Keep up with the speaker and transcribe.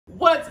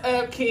What's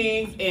up,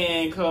 kings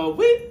and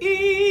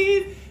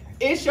queens?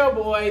 It's your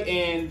boy,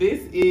 and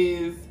this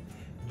is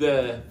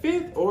the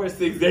 5th or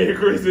 6th day of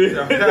Christmas.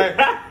 Okay.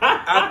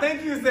 I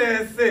think you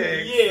said 6.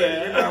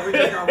 Yeah. You know, we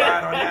just gonna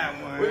ride on that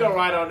one. We're gonna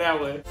ride on that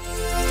one.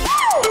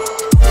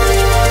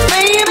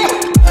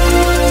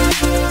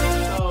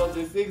 So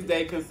the 6th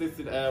day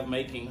consisted of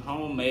making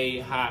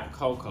homemade hot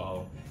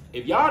cocoa.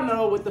 If y'all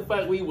know what the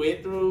fuck we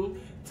went through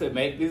to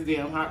make this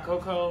damn hot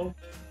cocoa,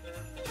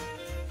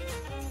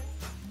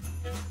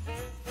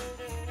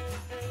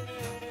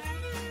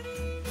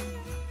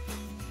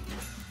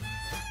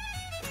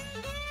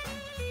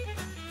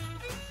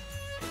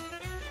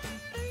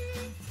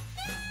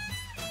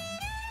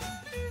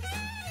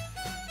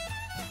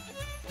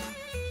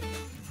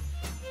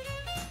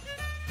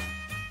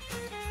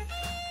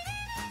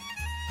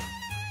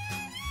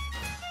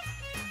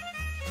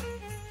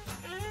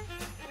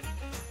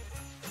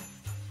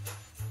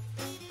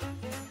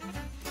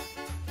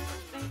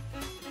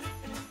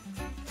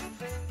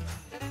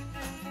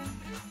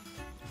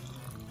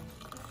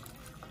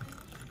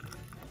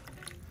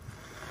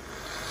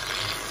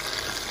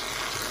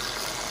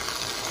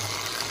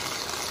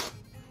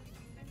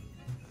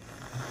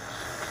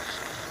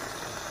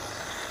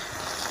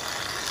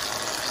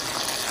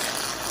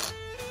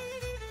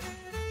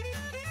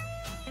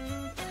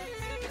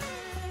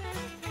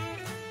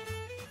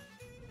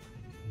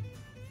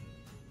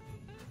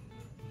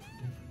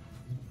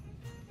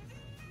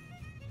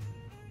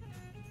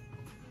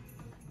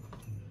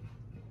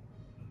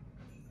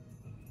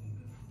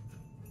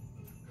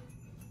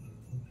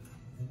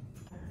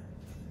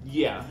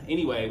 yeah.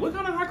 Anyway, what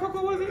kind of hot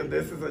cocoa was it?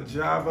 This is a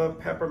Java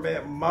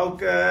peppermint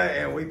mocha,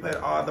 and we put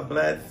all the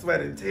blood, sweat,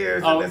 and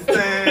tears in this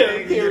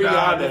thing. You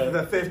know, this is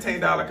a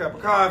 $15 cup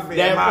of coffee,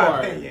 in my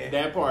opinion.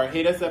 That part.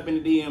 Hit us up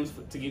in the DMs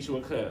to get you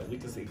a cup. We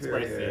can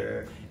express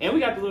it. And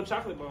we got the little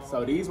chocolate balls.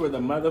 So these were the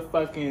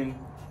motherfucking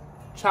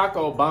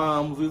choco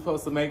bombs we were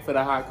supposed to make for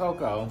the hot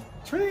cocoa.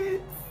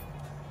 Treats.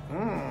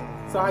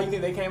 So how you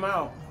think they came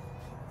out?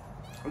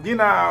 You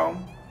know,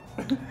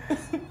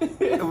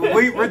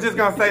 we're just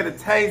gonna say the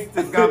taste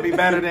is gonna be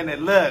better than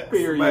it looks.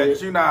 Period.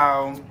 But you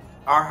know,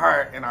 our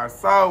heart and our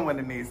soul went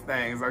in these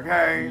things,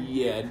 okay?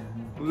 Yeah.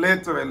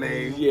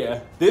 Literally.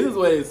 Yeah. This is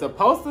what it's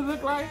supposed to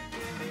look like.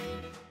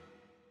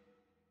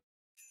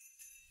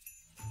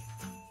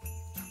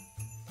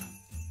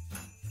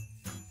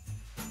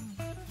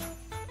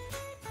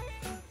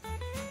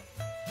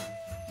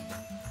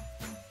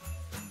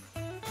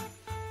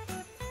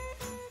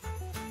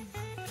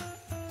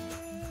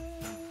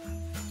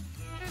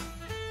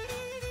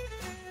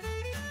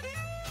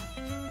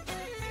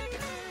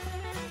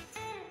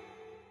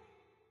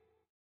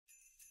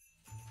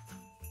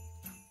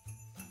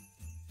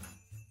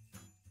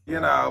 You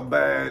know,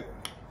 but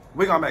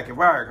we're gonna make it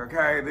work,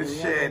 okay?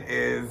 This shit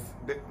is,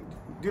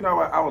 you know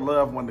what? I would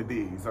love one of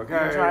these, okay? You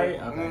gonna try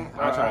it? Okay.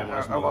 I'll try it.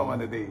 I want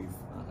one of these.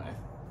 Okay.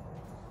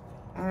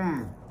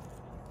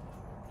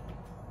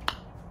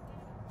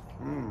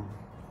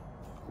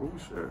 Oh,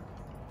 shit.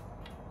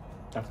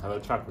 That's hella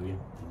chocolatey.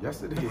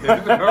 Yes, it is.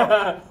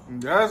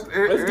 Yes,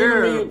 it It's is.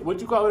 giving me,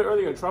 what you call it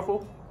earlier,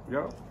 truffle?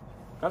 Yep.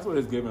 That's what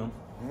it's giving.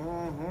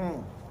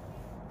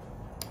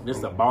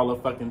 Just a ball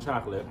of fucking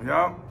chocolate.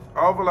 Yep.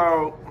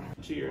 Overload.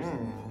 Cheers.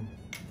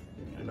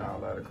 You know, I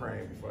love the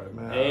cream before the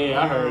man. Hey,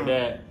 I heard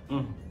that.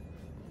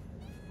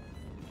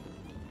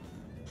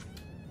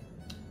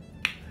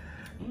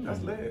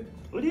 That's lit.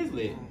 It is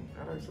lit.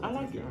 I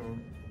like it.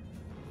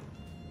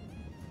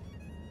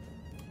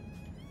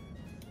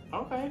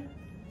 Okay.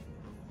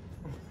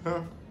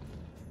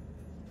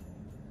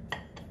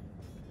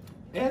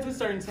 It has a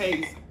certain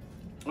taste.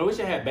 I wish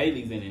it had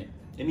Baileys in it.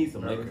 It needs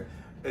some liquor.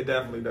 It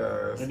definitely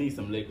does. It needs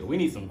some liquor. We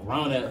need some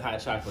grown-up hot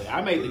chocolate. I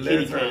made the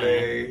kitty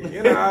kind.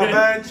 You know,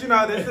 but you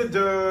know, this is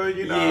dude,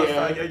 you know,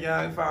 so your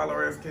young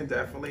followers can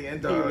definitely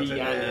indulge in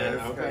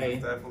this. Okay.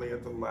 It's definitely a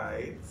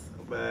delight.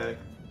 But,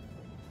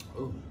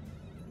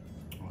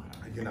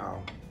 you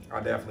know,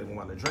 I definitely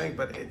want to drink,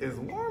 but it is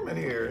warm in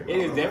here. It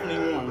is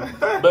definitely warm.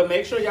 But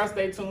make sure y'all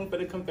stay tuned for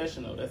the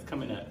confessional that's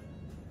coming up.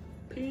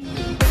 Peace.